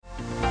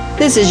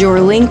This is your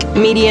Link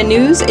Media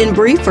News in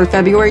brief for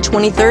February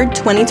 23rd,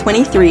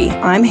 2023.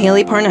 I'm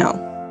Haley Parnell.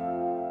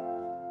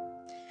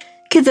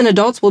 Kids and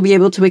adults will be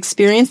able to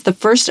experience the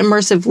first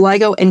immersive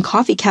Lego and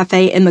coffee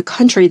cafe in the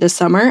country this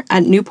summer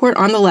at Newport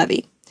on the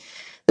Levee.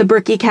 The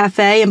Bricky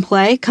Cafe and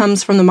Play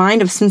comes from the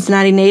mind of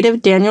Cincinnati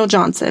native Daniel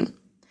Johnson.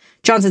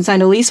 Johnson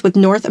signed a lease with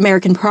North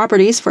American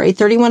Properties for a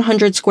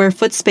 3,100 square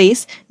foot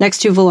space next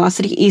to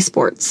Velocity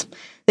Esports.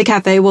 The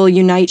cafe will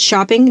unite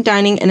shopping,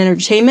 dining, and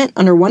entertainment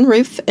under one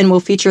roof and will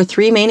feature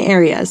three main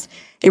areas: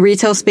 a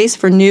retail space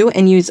for new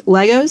and used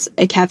Legos,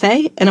 a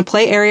cafe, and a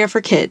play area for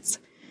kids.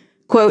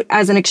 Quote,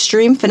 "As an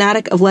extreme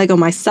fanatic of Lego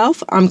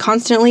myself, I'm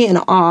constantly in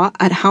awe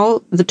at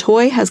how the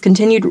toy has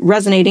continued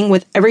resonating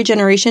with every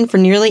generation for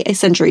nearly a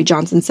century,"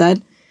 Johnson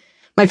said.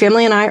 "My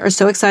family and I are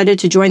so excited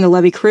to join the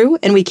Levee crew,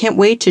 and we can't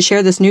wait to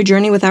share this new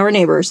journey with our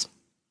neighbors."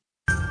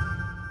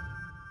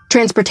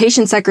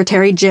 Transportation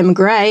Secretary Jim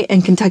Gray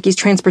and Kentucky's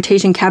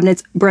Transportation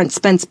Cabinet's Brent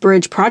Spence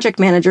Bridge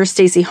Project Manager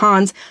Stacey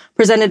Hans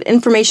presented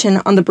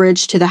information on the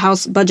bridge to the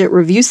House Budget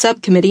Review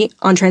Subcommittee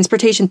on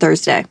Transportation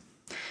Thursday.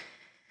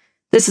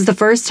 This is the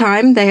first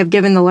time they have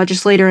given the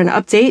legislator an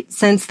update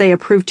since they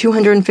approved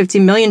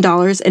 $250 million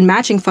in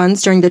matching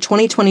funds during the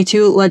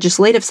 2022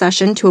 legislative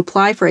session to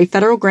apply for a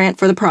federal grant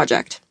for the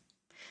project.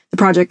 The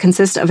project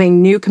consists of a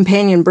new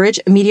companion bridge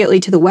immediately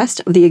to the west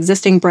of the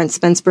existing Brent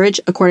Spence Bridge,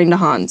 according to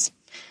Hans.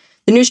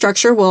 The new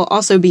structure will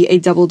also be a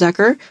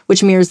double-decker,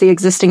 which mirrors the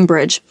existing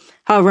bridge.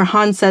 However,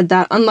 Hans said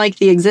that unlike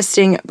the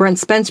existing Brent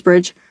Spence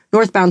Bridge,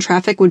 northbound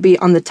traffic would be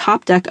on the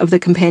top deck of the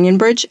companion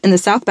bridge, and the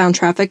southbound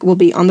traffic will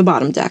be on the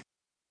bottom deck.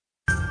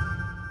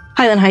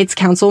 Highland Heights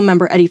Council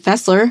member Eddie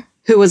Fessler,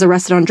 who was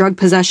arrested on drug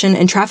possession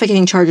and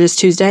trafficking charges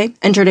Tuesday,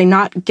 entered a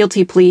not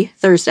guilty plea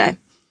Thursday.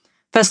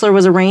 Fessler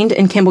was arraigned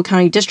in Campbell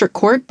County District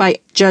Court by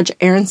Judge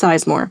Aaron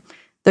Sizemore.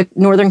 The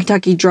Northern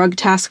Kentucky Drug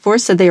Task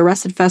Force said they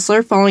arrested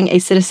Fessler following a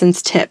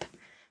citizen's tip.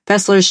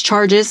 Fessler's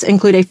charges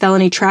include a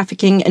felony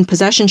trafficking and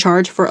possession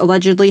charge for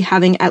allegedly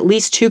having at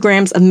least 2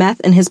 grams of meth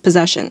in his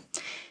possession.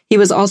 He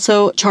was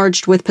also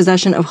charged with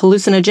possession of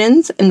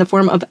hallucinogens in the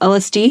form of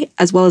LSD,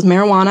 as well as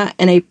marijuana,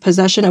 and a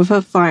possession of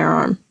a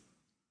firearm.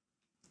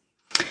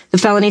 The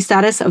felony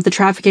status of the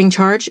trafficking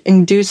charge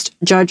induced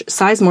Judge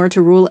Sizemore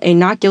to rule a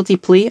not guilty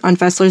plea on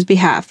Fessler's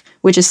behalf,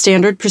 which is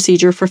standard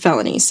procedure for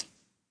felonies.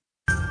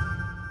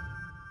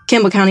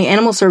 Campbell County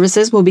Animal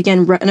Services will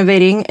begin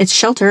renovating its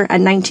shelter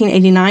at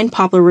 1989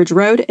 Poplar Ridge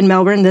Road in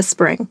Melbourne this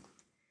spring.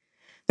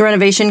 The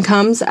renovation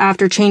comes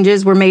after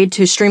changes were made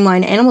to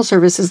streamline animal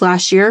services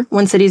last year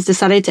when cities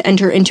decided to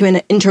enter into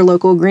an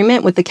interlocal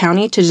agreement with the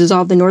county to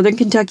dissolve the Northern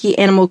Kentucky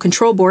Animal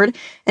Control Board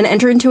and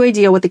enter into a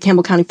deal with the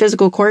Campbell County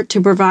Physical Court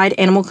to provide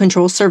animal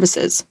control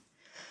services.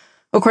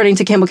 According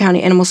to Campbell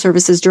County Animal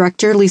Services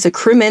Director Lisa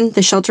Crewman,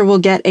 the shelter will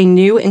get a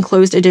new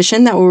enclosed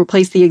addition that will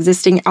replace the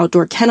existing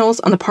outdoor kennels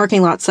on the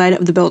parking lot side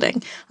of the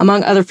building,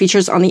 among other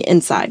features on the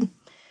inside.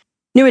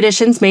 New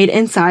additions made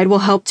inside will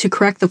help to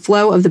correct the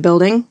flow of the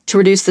building, to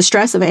reduce the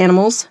stress of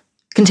animals,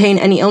 contain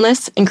any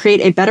illness, and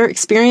create a better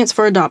experience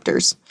for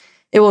adopters.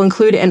 It will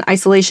include an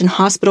isolation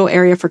hospital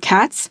area for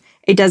cats,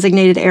 a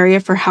designated area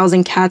for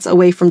housing cats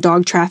away from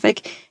dog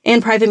traffic,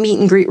 and private meet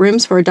and greet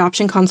rooms for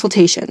adoption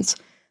consultations.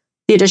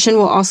 The addition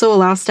will also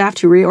allow staff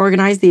to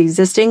reorganize the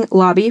existing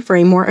lobby for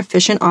a more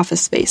efficient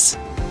office space.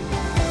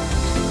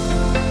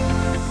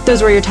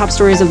 Those were your top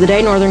stories of the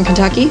day, Northern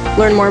Kentucky.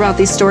 Learn more about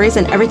these stories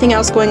and everything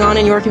else going on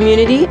in your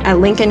community at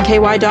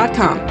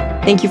lincolnky.com.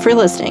 Thank you for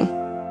listening.